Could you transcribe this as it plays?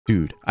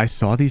Dude, I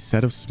saw these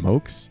set of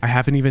smokes. I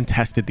haven't even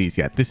tested these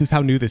yet. This is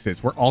how new this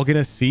is. We're all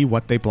gonna see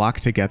what they block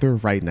together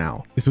right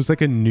now. This was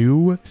like a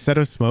new set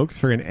of smokes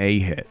for an A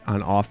hit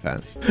on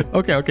offense.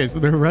 Okay, so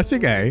they're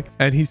rushing A,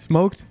 and he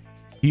smoked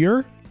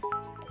here,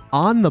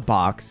 on the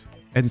box,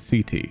 and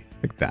CT,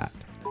 like that.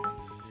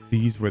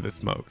 These were the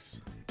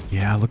smokes.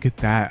 Yeah, look at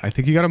that. I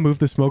think you gotta move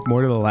the smoke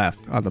more to the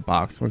left on the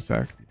box. One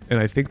sec. And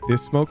I think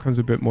this smoke comes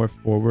a bit more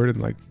forward and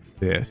like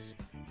this.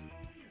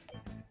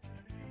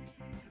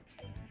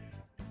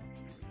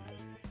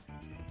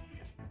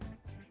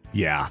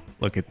 Yeah,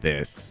 look at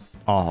this.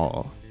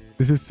 Oh,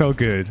 this is so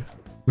good.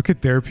 Look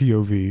at their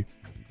POV.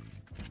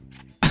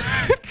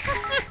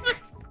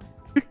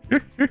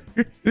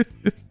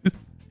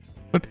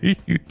 What are you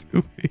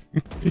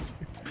doing?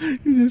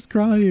 You're just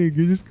crying.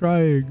 You're just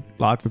crying.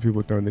 Lots of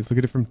people throwing this. Look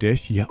at it from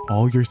Dish. Yeah.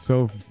 Oh, you're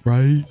so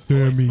right,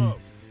 Sammy.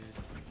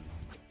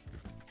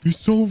 You're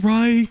so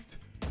right.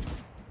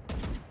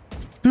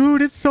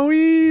 Dude, it's so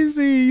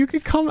easy. You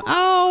can come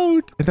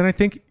out. And then I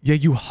think, yeah,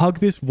 you hug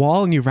this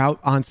wall and you route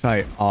on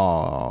site.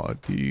 Oh,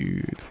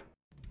 dude.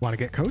 Want to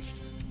get coached?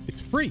 It's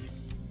free.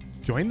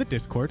 Join the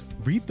Discord,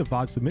 read the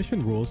VOD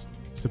submission rules,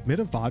 submit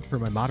a VOD for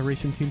my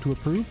moderation team to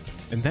approve,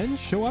 and then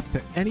show up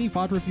to any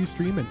VOD review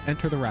stream and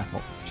enter the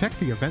raffle. Check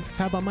the events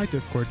tab on my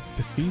Discord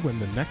to see when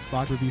the next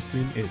VOD review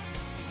stream is.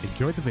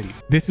 Enjoy the video.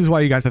 This is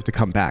why you guys have to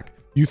come back.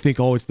 You think,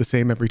 oh, it's the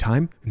same every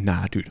time?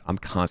 Nah, dude, I'm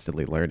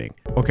constantly learning.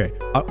 Okay,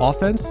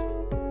 offense.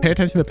 Pay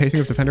attention to the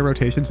pacing of defender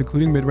rotations,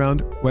 including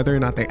mid-round, whether or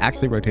not they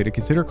actually rotated.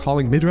 Consider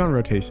calling mid-round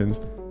rotations.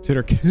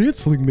 Consider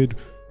canceling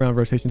mid-round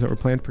rotations that were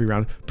planned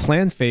pre-round.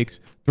 Plan fakes,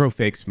 throw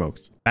fake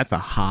smokes. That's a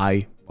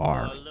high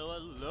bar.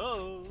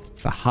 Hello.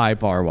 It's a high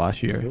bar,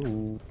 Wash here.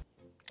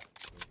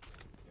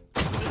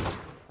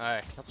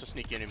 Alright, not so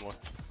sneaky anymore.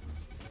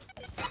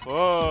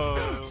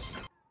 Whoa.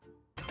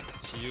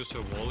 She used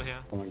her wall here.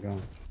 Oh my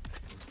god.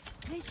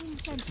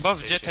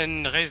 Above Jet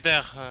and raise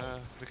there.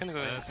 We can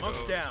go.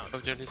 Smoke's down.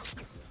 Above Jet is.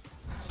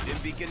 Stim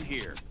beacon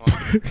here.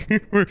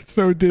 We're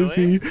so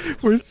dizzy.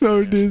 We're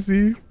so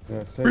dizzy.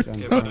 Yeah, We're Sage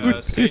and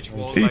so Sage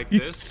wall dizzy. like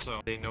this,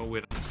 so they know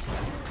it.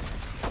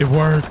 It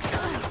works.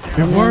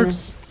 It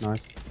works.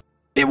 Nice.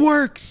 It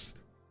works.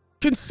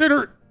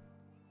 Consider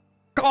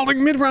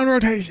calling mid-round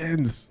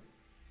rotations.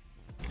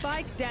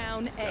 Spike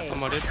down A.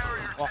 Come on, it.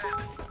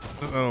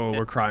 Oh,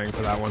 we're crying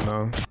for that one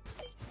though.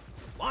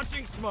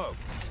 Launching smoke.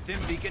 Stim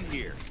beacon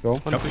here. Go.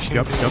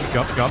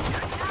 Yup.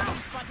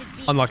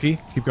 Unlucky.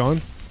 Keep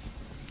going.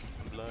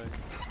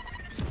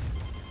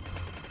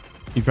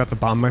 You've got the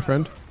bomb, my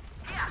friend.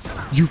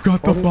 You've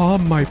got the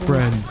bomb, my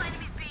friend.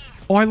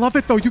 Oh, I love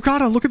it though. You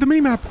gotta look at the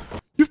minimap.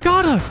 You've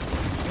gotta.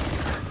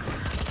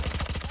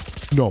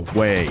 No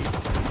way.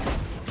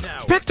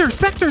 Spectre.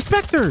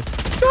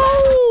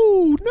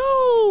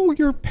 No.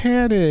 You're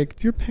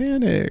panicked.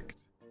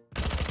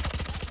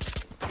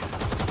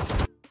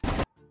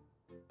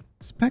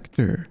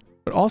 Spectre.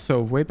 But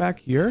also, way back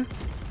here.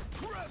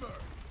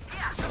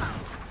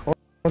 Oh,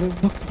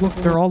 look.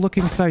 They're all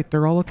looking sight.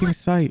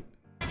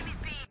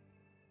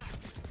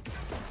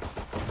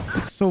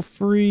 It's so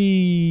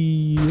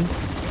free.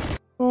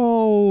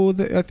 Oh,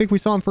 I think we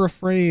saw him for a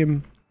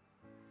frame.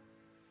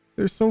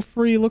 They're so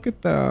free. Look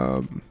at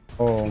them.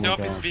 Oh my The up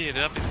is god. B.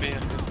 The up is B.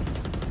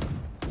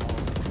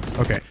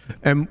 Okay.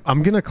 And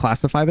I'm going to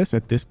classify this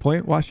at this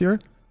point,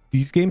 Washir.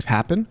 These games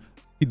happen.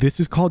 This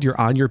is called you're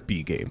on your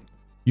B game.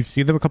 You've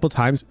seen them a couple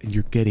times and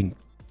you're getting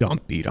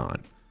dump beat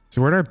on.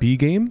 So we're in our B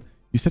game.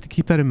 You just have to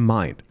keep that in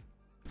mind.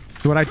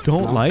 So what I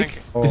don't like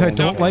is I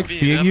don't like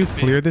seeing you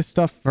clear this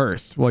stuff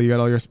first while you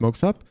got all your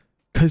smokes up.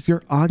 Because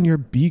you're on your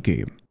B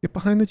game. Get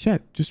behind the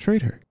Jet. Just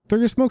trade her. Throw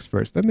your smokes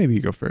first. Then maybe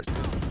you go first.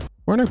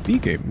 We're on our B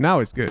game. Now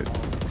it's good.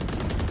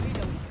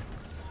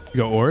 You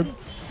go orb?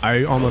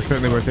 I almost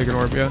certainly were taking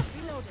orb, yeah.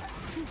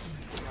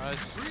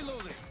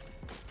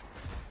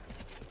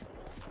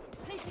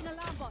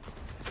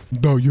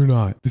 No, you're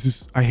not. This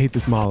is... I hate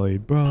this molly,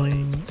 bro.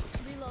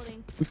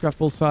 We've got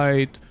full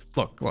sight.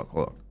 Look.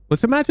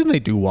 Let's imagine they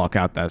do walk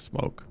out that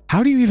smoke.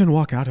 How do you even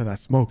walk out of that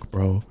smoke,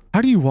 bro?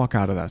 How do you walk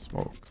out of that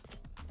smoke?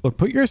 Look,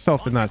 put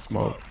yourself in that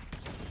smoke.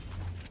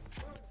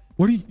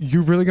 What are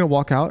you really gonna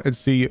walk out and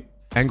see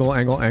angle?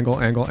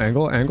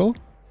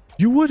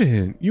 You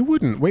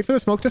wouldn't. Wait for the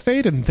smoke to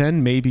fade and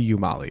then maybe you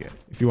molly it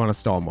if you want to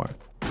stall more.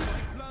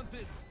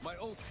 My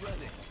ult's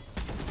ready.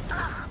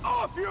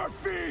 Off your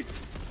feet!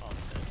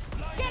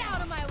 Get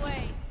out of my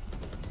way.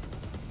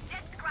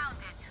 Just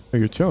grounded. Oh,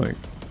 you're chilling.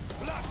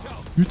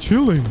 You're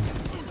chilling.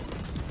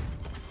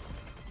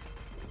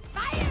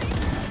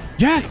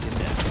 Yes!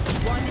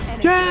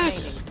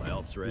 Yes! My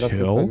ult's ready. That's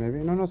the Chill. side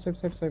maybe. No, save.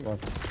 What?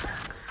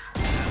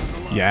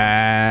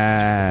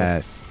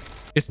 Yes.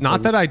 It's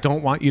not that I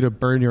don't want you to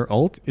burn your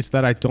ult. It's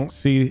that I don't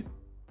see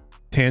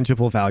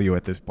tangible value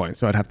at this point.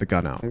 So I'd have the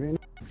gun out. Maybe.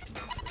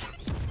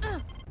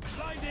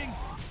 Blinding.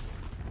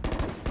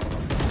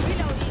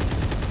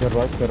 They're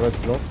right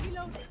close.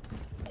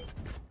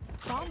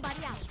 Bomb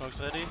buddy out. Smoke's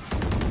ready.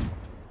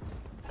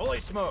 Fully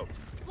smoked.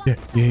 Yeah.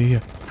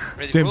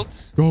 Ready Stim,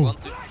 built. go. 1,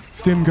 2.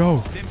 Stim,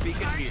 go. Stim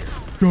beacon here.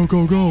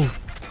 Go.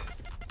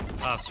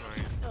 Ah, sorry.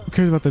 Who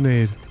cares about the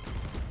nade?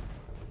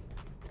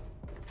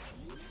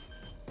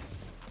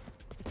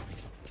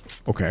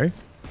 Okay.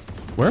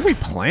 Where are we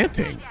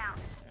planting?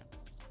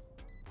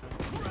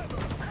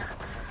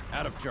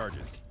 Out of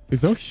charges.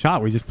 There's no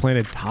shot. We just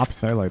planted top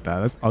side like that.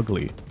 That's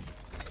ugly.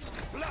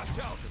 Flash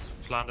out. It's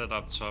planted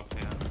up top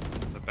here.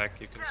 The back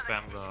you can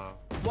spam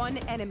the. One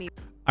enemy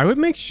I would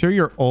make sure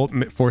your ult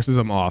forces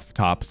them off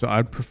top. So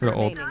I'd prefer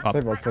ult remaining. up.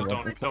 Save out, save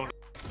out. Don't.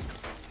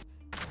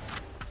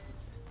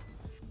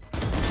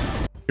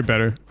 You're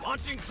better.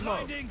 Launching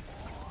smoke.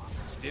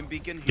 Stim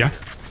beacon here. Yeah.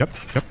 Yep.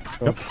 Yep.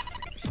 Yep.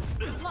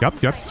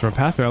 Yep. Yep. Throw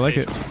past it. I like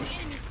it.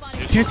 Enemy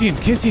spotted. Canteen.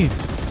 Canteen.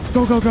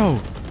 Go. Go. Go.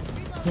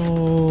 Reloading.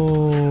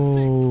 Oh.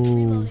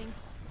 Reloading.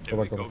 Here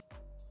we go.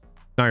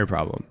 Not your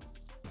problem.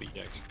 B,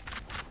 actually.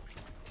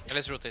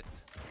 Let's rotate.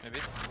 Maybe.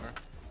 Or...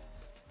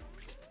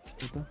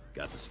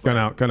 Got the spike. Gun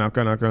out. Gun out.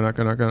 Gun out. Gun out.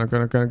 Gun out. Gun out.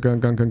 Gun out. Gun. Gun.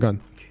 Gun. Gun.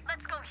 Gun.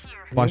 Let's go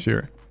here. Flash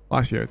here.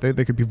 Flash here.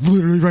 They could be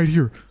literally right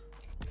here.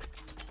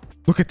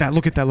 Look at that.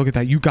 Look at that. Look at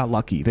that. You got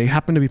lucky. They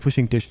happen to be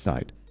pushing dish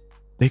side.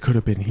 They could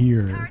have been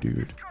here,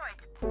 dude.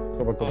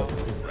 Go back, go back.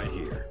 Please. Right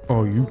here.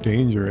 Oh, you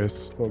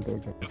dangerous. Go, go,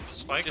 go. Use the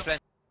spike.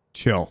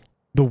 Chill.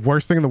 The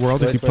worst thing in the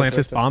world is Wait, you plant wait,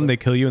 this just bomb, wait. they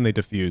kill you, and they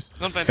defuse.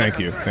 Don't plant. Thank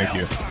you. Thank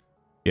you.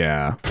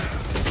 Yeah.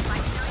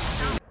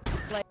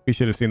 We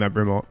should have seen that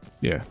Brim ult.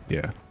 Yeah.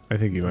 Yeah. I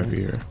think you might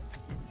be here.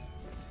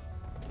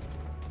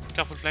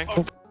 Careful flank.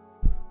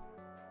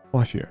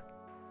 Flash here.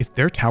 If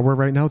they're tower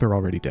right now, they're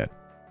already dead.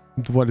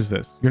 What is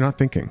this? You're not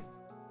thinking.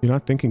 You're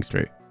not thinking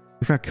straight.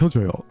 You've got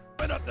Killjoy ult.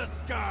 Open up the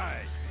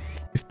sky.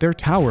 If they're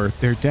tower,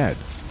 they're dead.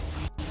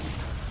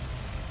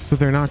 So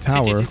they're not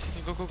tower.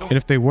 Go, go, go. And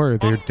if they were,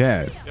 they're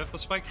dead. You have the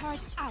spike. Turret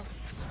out.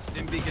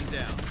 Stim beacon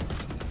down.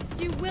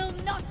 You will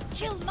not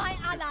kill my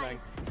allies.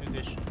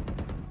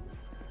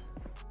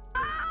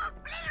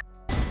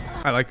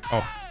 I like...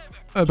 Oh.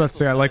 I was about to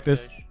say I like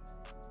this.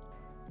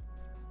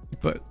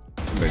 But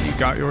then you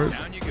got yours.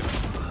 Down you go.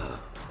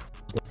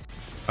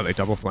 Oh, they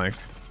double flank.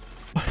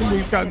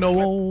 We've got no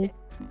ult.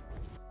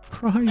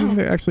 Crying.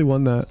 They actually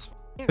won that.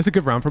 It's a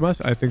good round from us.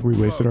 I think we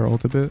wasted our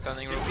ult a bit.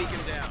 Standing Stim row. beacon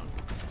down.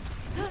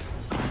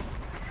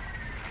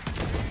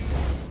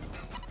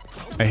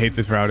 I hate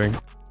this routing.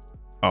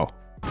 Oh.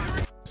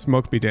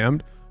 Smoke be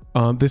damned.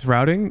 This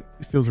routing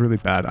feels really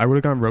bad. I would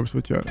have gone rope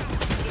switch up.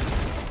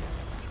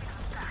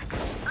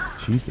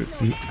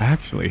 Jesus, you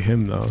actually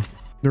him though.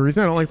 The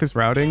reason I don't like this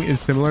routing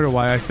is similar to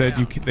why I said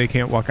they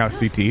can't walk out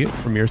CT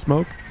from your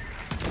smoke.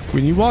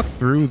 When you walk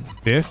through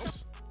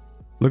this,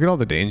 look at all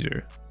the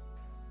danger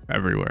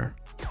everywhere.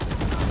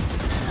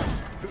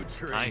 Who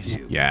turned Nice.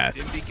 you? Yes.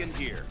 Stim beacon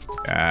here.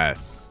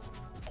 Yes.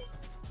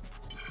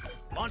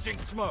 Launching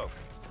smoke.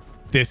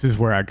 This is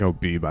where I go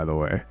B, by the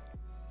way.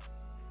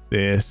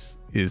 This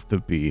is the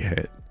B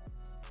hit.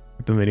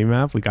 With the mini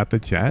map, we got the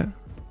jet.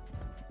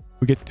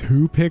 We get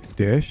 2 picks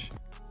dish.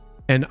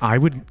 And I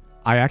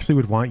actually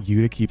would want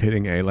you to keep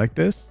hitting A like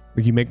this.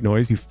 Like you make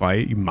noise, you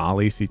fight, you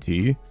molly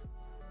CT.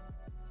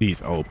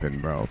 B's open,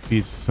 bro.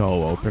 B's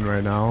so open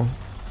right now.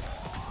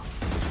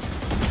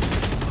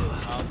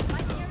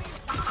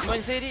 Go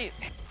in city.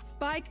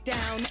 Spike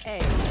down A.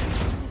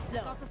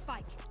 Got the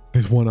spike.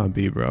 There's one on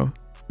B, bro.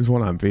 There's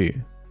one on B.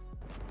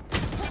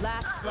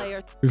 Last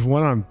player. There's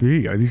one on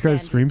B. Are these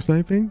guys stream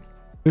sniping?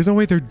 There's no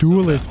way their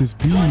duelist is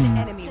B.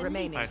 Enemy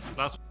remaining. Nice.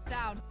 Last.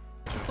 Down.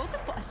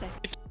 Focus for a sec.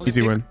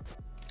 Easy win.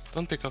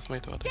 Don't pick off my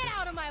tower. Get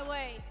out of my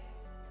way.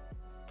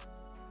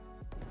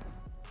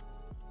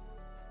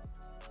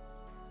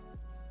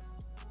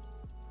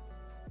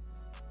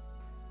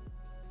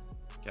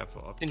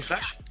 Careful up. Any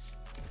flash?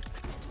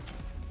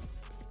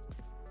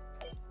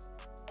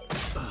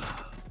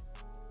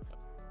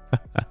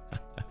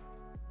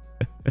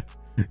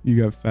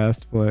 You got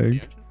fast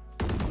flagged.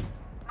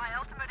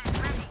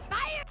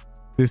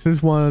 This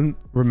is one.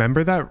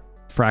 Remember that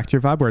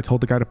fracture vibe where I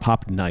told the guy to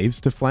pop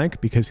knives to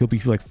flank because he'll be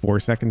like 4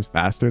 seconds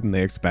faster than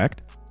they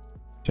expect?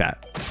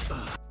 Chat.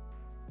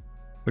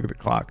 Look at the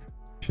clock.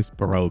 It's just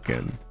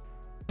broken.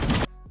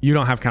 You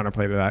don't have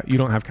counterplay to that. You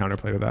don't have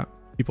counterplay to that.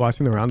 Keep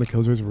watching the round. The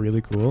Killjoy is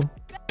really cool.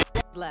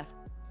 Left.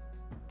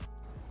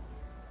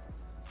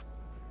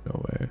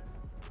 No way.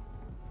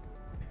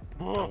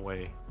 No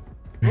way.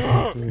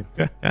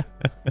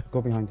 Go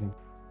behind him.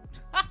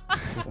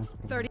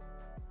 30.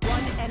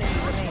 One enemy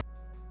remaining.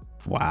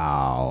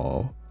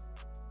 Wow.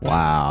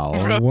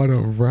 Wow. What a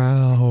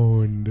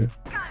round.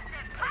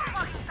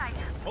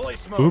 Fully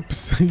smoked.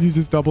 Oops. You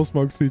just double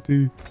smoked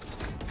CT.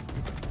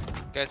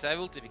 Guys, I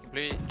will we can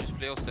play just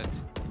play offset.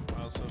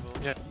 I also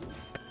will. Yeah.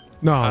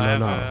 No,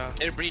 no.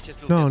 Air breach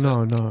is No,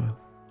 no, no.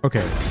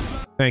 Okay.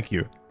 Thank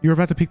you. You were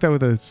about to peek that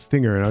with a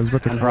stinger and I was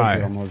about to I'm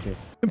cry. okay.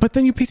 But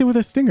then you peeked it with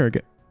a stinger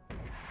again.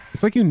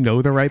 It's like you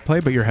know the right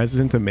play, but you're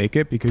hesitant to make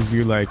it because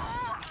you're like,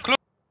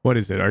 what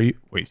is it? Are you...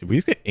 Wait, did we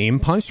just get aim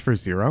punched for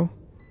 0?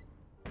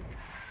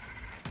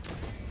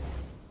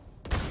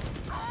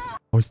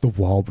 Oh, it's the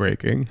wall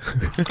breaking.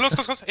 Close,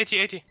 close, close. 80,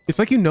 80. It's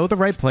like you know the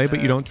right play, but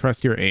you don't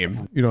trust your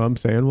aim. You know what I'm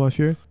saying,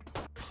 Washir?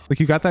 Like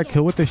you got that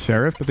kill with the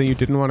sheriff, but then you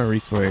didn't want to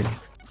reswing.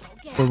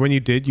 Or when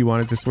you did, you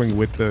wanted to swing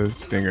with the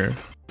stinger.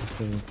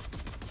 See.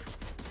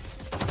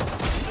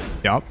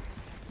 Yup.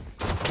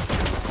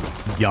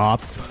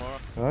 Yup.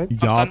 Side?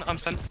 Yup. I'm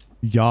stunned.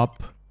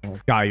 Yup.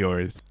 Got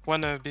yours.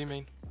 One B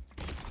main.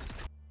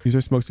 Use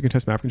our smokes to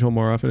contest map control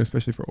more often,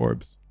 especially for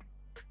orbs.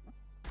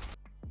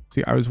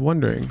 See, I was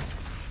wondering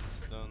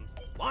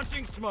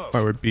Launching smoke.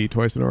 why would B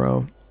twice in a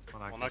row.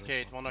 One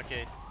arcade. One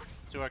arcade.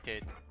 Two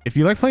arcade. If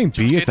you like playing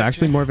B, it's arcade, actually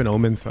actually. more of an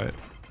omen site.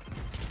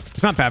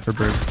 It's not bad for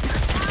Brood.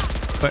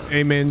 But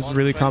A main's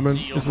really common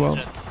as well.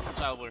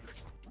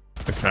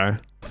 Okay.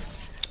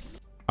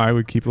 I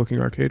would keep looking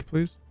arcade,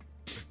 please.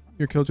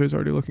 Your Killjoy's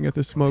already looking at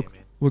this smoke.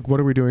 Look, what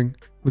are we doing?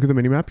 Look at the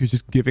minimap. You're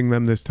just giving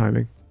them this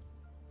timing.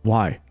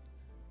 Why?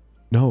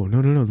 No.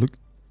 Look.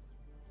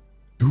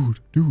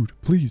 Dude,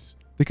 please.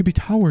 They could be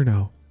tower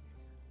now.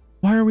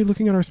 Why are we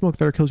looking at our smoke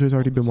that our Killjoy's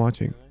already been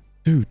watching?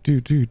 Dude.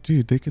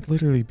 They could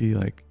literally be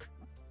like...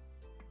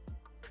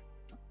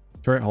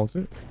 Turret holds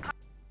it?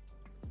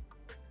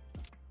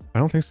 I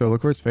don't think so.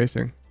 Look where it's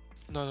facing.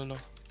 No.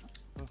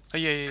 Oh,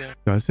 yeah.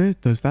 Does it?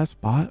 Does that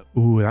spot?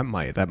 Ooh, that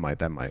might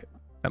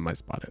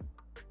spot it.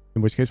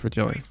 In which case we're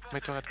chilling. My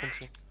turret can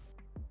see.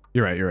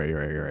 You're right.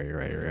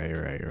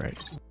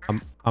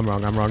 I'm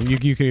wrong. You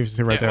can even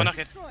sit right Yeah, one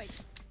there. arcade.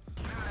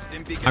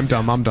 Stim beacon I'm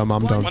dumb.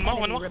 One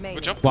more. remaining.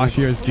 Good job. Last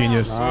year's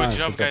genius. Ah, Good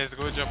job, guys.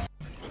 Good job.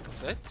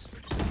 Set.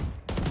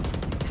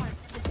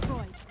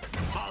 Destroyed.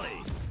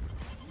 Volley.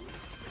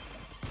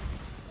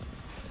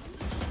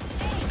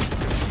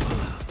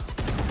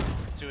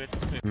 Two it.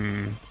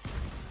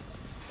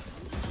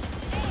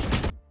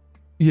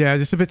 Yeah,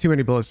 just a bit too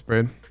many bullets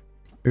sprayed.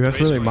 That's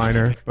really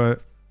minor,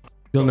 but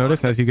you'll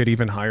notice as you get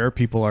even higher,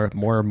 people are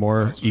more and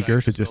more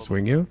eager to just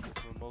swing you.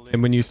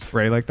 And when you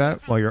spray like that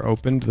while you're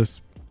open to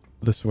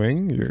the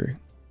swing, you're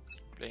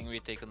Playing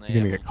retake on the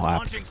gonna get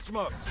clapped. Launching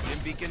smoke. Stim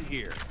beacon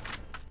here.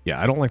 Yeah,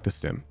 I don't like the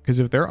stim because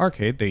if they're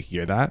arcade, they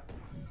hear that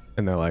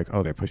and they're like,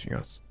 "Oh, they're pushing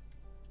us,"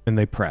 and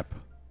they prep.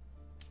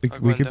 Like, I'll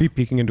we go could in be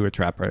peeking into a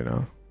trap right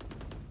now.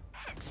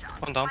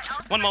 One down.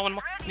 One more.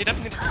 Need up.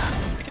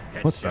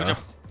 What the?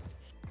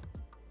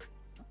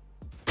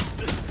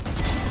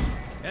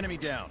 Enemy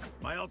down.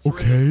 My ult's ready.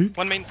 Okay.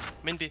 One main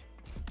B.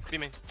 B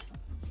main.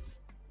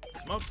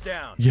 Smoke's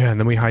down. Yeah, and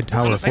then we hide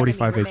tower, Enemy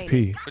 45 remaining.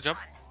 HP. Good job.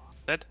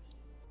 Dead.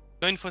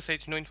 No info,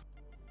 Sage. No info.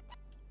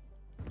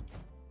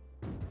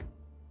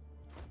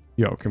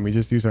 Yo, can we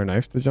just use our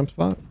knife to jump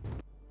spot?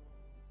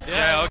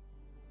 Yeah.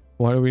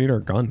 Why do we need our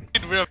gun?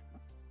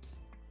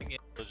 Okay.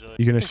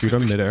 You gonna shoot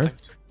him midair?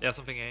 Yeah,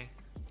 something A.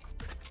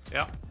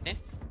 Yeah.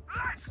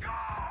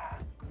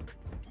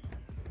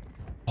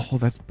 Oh,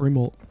 that's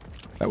Brimble.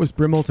 That was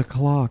Brimble to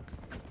clock.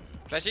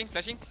 Flashing.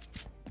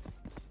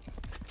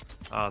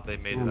 Ah, they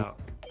made it out.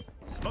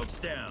 Smoke's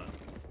down.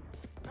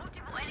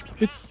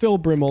 It's still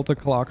Brimble to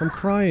clock. I'm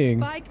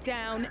crying. Spike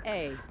down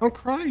A. I'm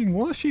crying.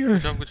 Wash here.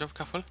 Good job.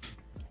 Careful.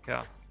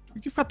 Yeah.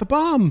 You've got the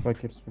bomb. Spike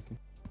keeps speaking.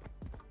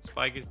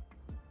 Spike is.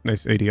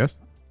 Nice ADS.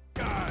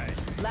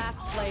 Last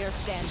player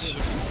standing.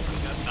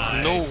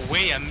 No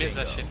way I missed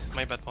that shit.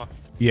 My bad, bro.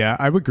 Yeah,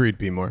 I would agree it'd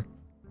be more.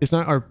 It's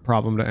not our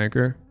problem to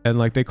anchor. And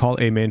like they call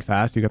A main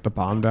fast. You got the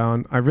bomb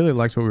down. I really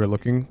liked what we were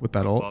looking with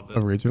that ult Love it.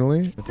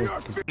 originally.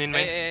 In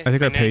main. Hey. I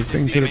think our Main,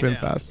 pacing should have been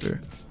main.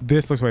 faster.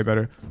 This looks way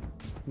better.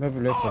 Left,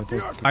 I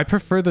think. I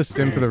prefer the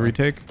stim for the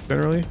retake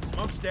generally.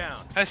 Smoke's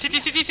down.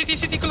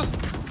 City, close.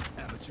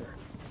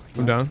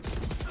 I'm down.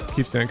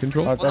 Keep stand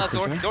control. Out, One out, out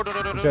door. control.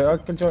 Door.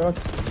 Control, out.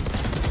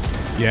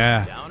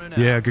 Yeah. Down and out.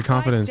 Yeah, good Spike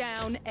confidence.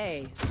 down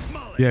A.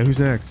 Yeah, who's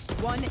next?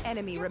 One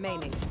enemy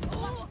remaining.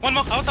 One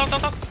more. Out.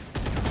 Last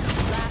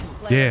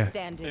player Yeah.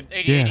 standing.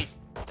 80, Yeah. 80.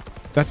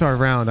 That's our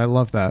round. I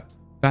love that.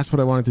 That's what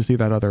I wanted to see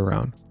that other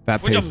round.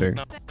 That Good job. pacing.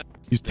 No.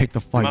 Just take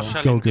the fight.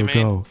 Marshall Go, in go, the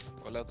go.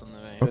 All out on the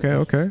way.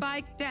 Okay.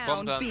 Spike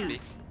Bomb down down. B. B.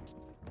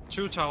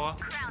 Two tower.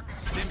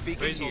 Stim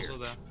beacon Raze here. also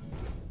there.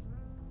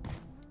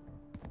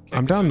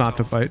 I'm down not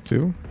to fight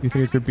too. You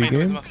think it's a B Main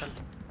with game? Marshall.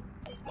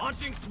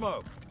 Launching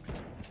smoke.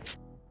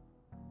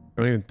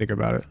 Don't even think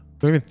about it.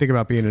 Don't even think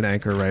about being an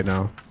anchor right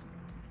now.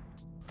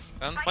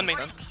 Done. One main.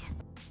 Done.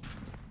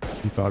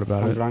 You thought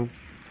about I'm it. blind.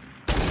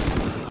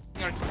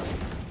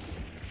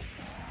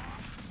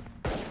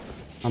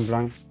 I'm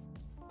blind.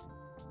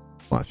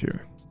 Last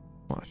year.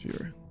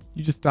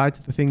 You just died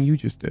to the thing you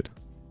just did.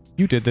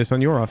 You did this on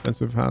your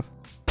offensive half.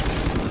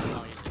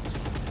 Oh, you see.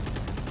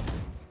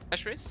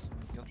 Flash race.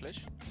 You got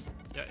flash.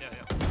 Yeah.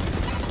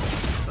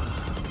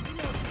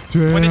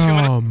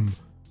 Damn.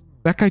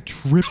 That guy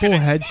triple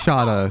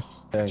headshot us.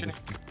 Yeah, Chilling.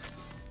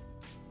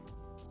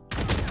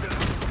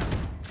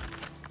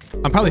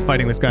 I'm probably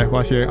fighting this guy.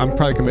 Watch here. I'm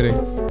probably committing.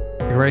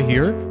 Like right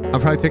here,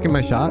 I'm probably taking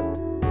my shot.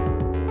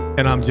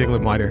 And I'm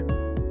jiggling wider.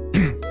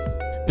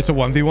 It's a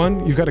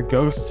 1v1. You've got a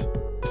ghost.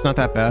 It's not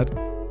that bad.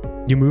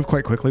 You move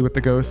quite quickly with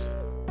the ghost.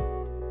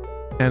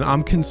 And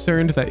I'm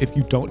concerned that if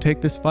you don't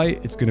take this fight,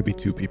 it's going to be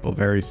two people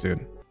very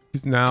soon.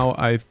 Because now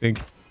I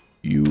think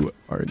you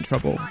are in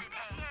trouble.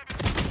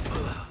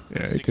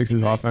 Yeah, he takes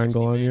his off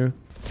angle on you.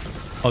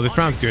 Oh, this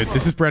round's good.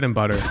 This is bread and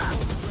butter.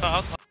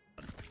 Out.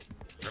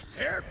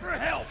 Prepare for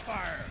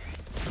hellfire.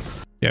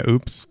 Yeah,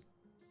 oops.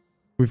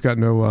 We've got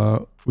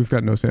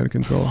no sand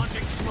control.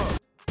 Launching smoke.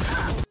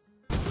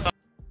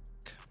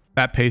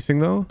 That pacing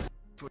though?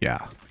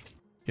 Yeah.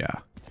 Yeah.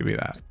 Give me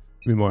that.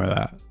 Give me more of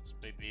that.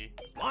 Maybe.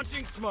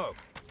 Launching smoke.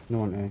 No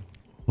one A.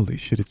 Holy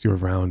shit, it's your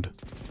round.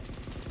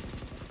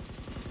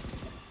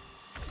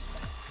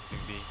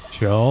 Maybe.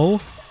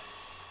 Chill.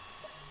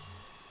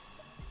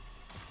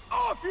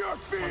 Off your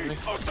feet.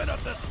 Open up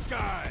the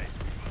sky.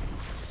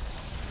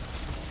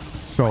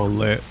 So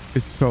lit.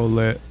 It's so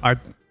lit.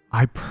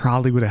 I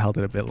probably would have held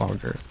it a bit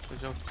longer. Good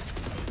job.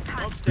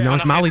 Smoke's Now down.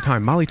 it's Molly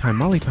time. Molly time.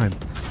 Molly time.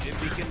 Dim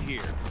beacon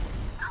here.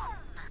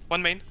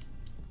 One main.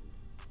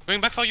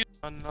 Going back for you.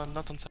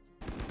 Not on side.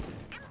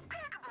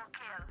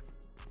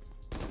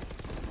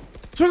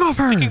 Swing off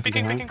her.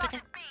 Picking.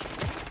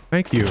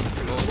 Thank you.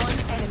 One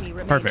enemy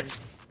remaining. Perfect.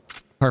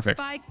 Perfect.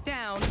 Spike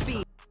down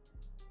B.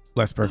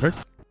 Less perfect.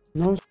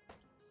 No.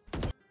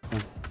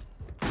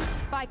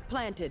 Spike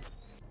planted.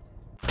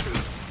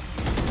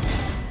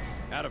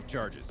 Out of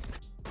charges.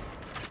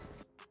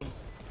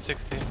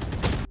 60.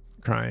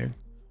 Crying.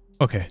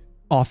 Okay.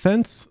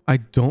 Offense, I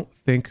don't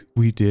think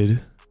we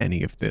did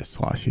any of this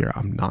last year.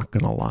 I'm not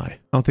gonna lie. I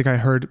don't think I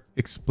heard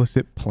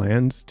explicit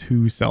plans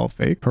to sell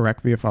fake.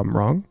 Correct me if I'm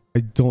wrong.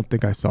 I don't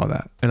think I saw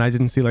that. And I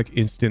didn't see like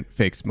instant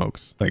fake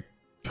smokes, like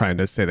trying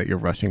to say that you're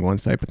rushing one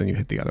site, but then you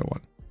hit the other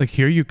one. Like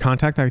here, you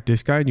contact that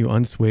dish guy and you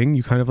unswing,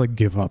 you kind of like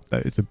give up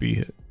that it's a B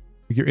hit.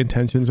 Like your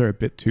intentions are a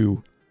bit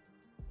too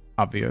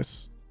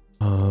obvious.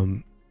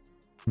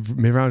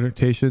 Mid-round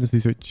rotations,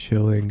 these are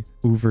chilling.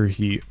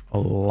 Overheat a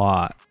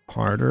lot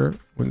harder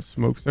when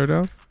smokes are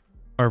down.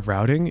 Our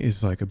routing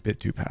is like a bit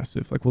too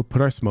passive. Like we'll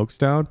put our smokes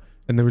down,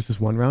 and there was this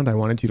one round I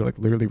wanted you to like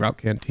literally route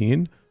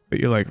canteen, but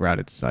you like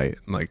routed site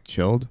and like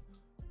chilled.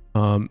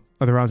 Other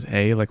rounds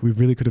A, like we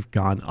really could have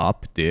gone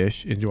up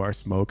dish into our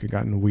smoke and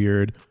gotten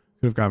weird.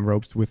 Could have gotten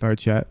ropes with our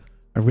chat.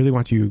 I really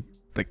want you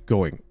like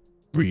going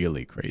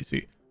really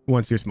crazy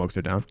once your smokes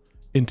are down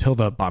until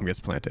the bomb gets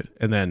planted,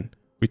 and then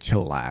we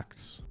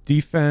chillax.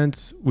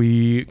 Defense,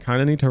 we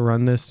kind of need to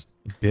run this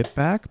bit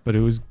back, but it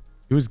was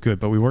good.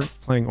 But we weren't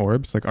playing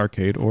orbs like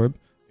arcade orb,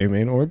 a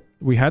main orb.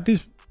 We had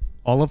these,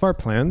 all of our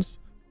plans.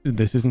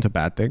 This isn't a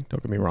bad thing.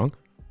 Don't get me wrong.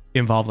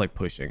 Involve like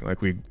pushing,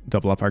 like we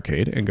double up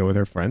arcade and go with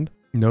our friend.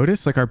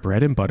 Notice like our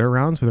bread and butter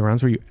rounds were the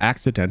rounds where you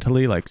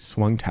accidentally like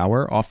swung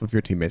tower off of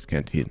your teammate's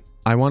canteen.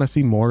 I want to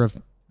see more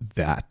of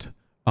that.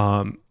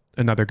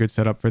 Another good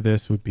setup for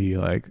this would be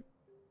like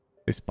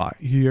a spot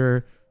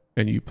here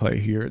and you play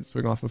here and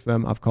swing off of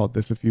them. I've called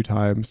this a few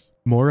times.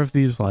 More of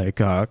these like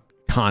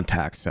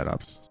contact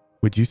setups.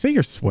 Would you say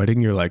you're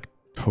sweating your like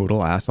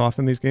total ass off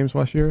in these games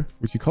last year?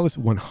 Would you call this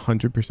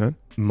 100%?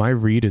 My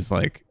read is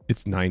like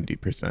it's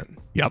 90%.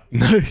 Yep.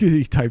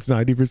 He types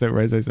 90%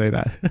 right as I say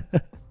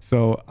that.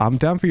 So I'm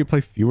down for you to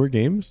play fewer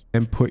games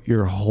and put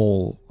your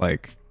whole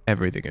like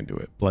everything into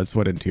it. Blood,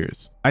 sweat, and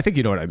tears. I think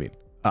you know what I mean.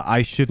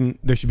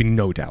 There should be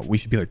no doubt. We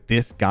should be like,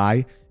 this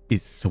guy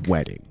is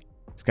sweating.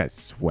 This guy's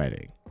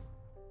sweating.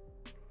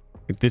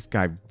 Like, this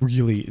guy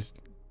really is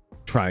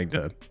trying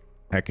to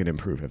heckin'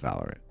 improve at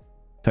Valorant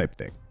type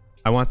thing.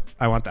 I want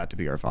that to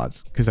be our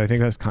VODs because I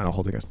think that's kind of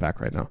holding us back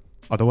right now.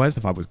 Otherwise,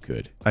 the VOD was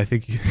good. I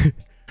think,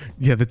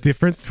 yeah, the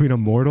difference between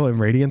Immortal and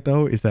Radiant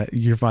though is that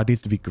your VOD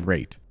needs to be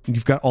great.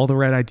 You've got all the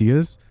right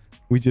ideas.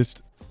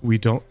 We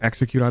don't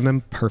execute on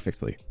them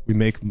perfectly. We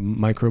make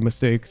micro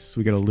mistakes.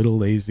 We get a little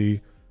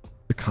lazy.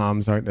 The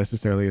comms aren't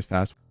necessarily as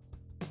fast.